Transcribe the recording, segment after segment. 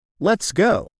Let's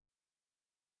go.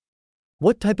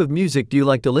 What type of music do you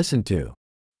like to listen to?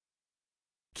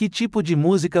 Que tipo de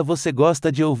música você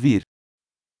gosta de ouvir?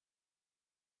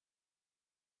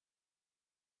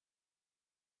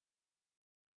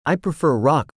 I prefer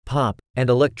rock, pop,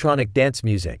 and electronic dance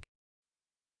music.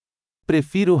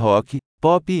 Prefiro rock,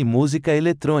 pop e música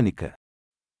eletrônica.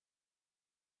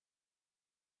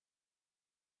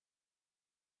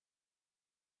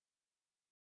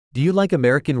 Do you like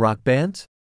American rock bands?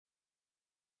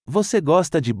 Você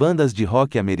gosta de bandas de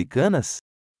rock americanas?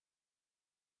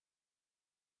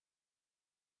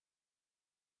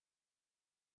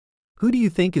 Who do you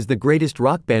think is the greatest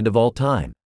rock band of all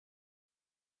time?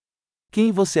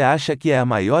 Quem você acha que é a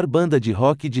maior banda de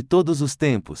rock de todos os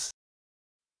tempos?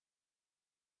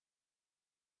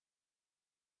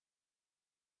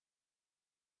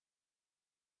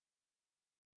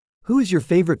 Who is your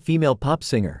favorite female pop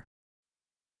singer?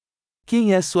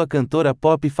 Quem é sua cantora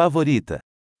pop favorita?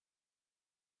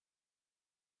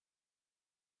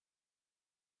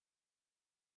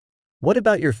 What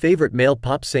about your favorite male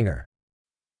pop singer?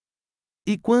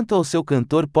 E quanto ao seu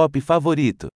cantor pop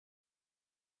favorito?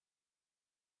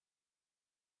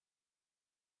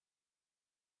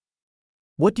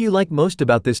 What do you like most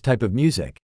about this type of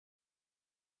music?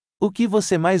 O que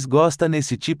você mais gosta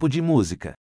nesse tipo de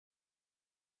música?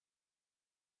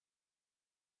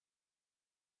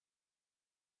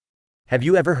 Have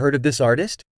you ever heard of this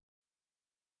artist?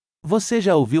 Você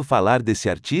já ouviu falar desse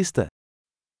artista?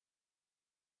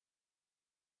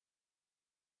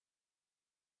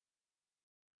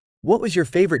 What was your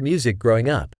favorite music growing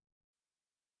up?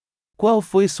 Qual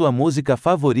foi sua música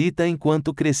favorita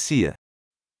enquanto crescia?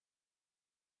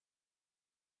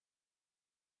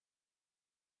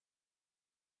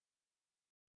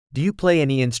 Do you play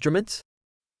any instruments?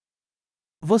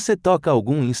 Você toca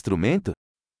algum instrumento?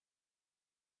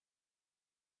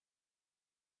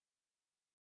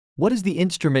 What is the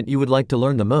instrument you would like to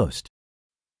learn the most?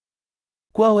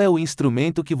 Qual é o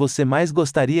instrumento que você mais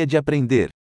gostaria de aprender?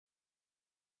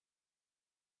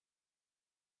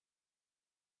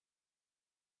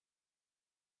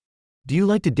 Do you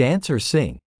like to dance or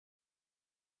sing?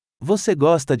 Você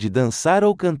gosta de dançar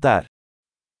ou cantar?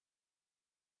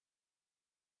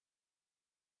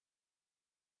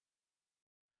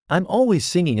 I'm always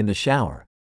singing in the shower.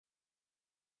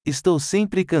 Estou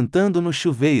sempre cantando no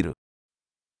chuveiro.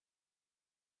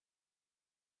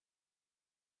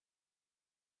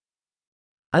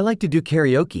 I like to do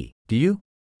karaoke, do you?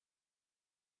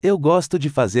 Eu gosto de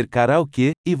fazer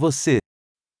karaokê, e você?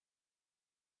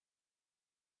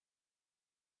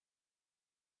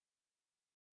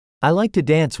 I like to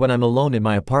dance when I'm alone in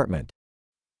my apartment.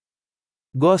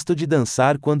 Gosto de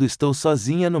dançar quando estou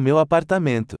sozinha no meu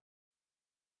apartamento.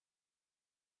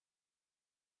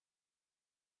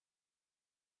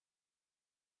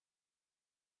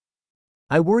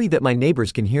 I worry that my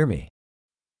neighbors can hear me.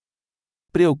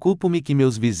 Preocupo-me que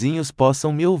meus vizinhos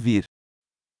possam me ouvir.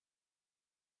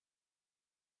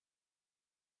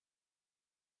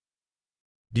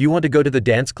 Do you want to go to the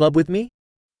dance club with me?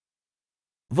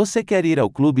 Você quer ir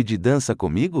ao clube de dança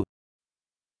comigo?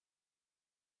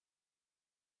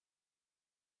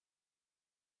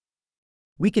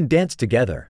 We can dance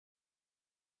together.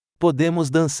 Podemos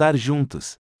dançar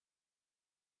juntos.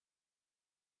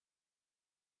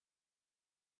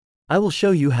 I will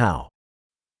show you how.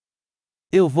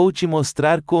 Eu vou te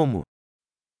mostrar como.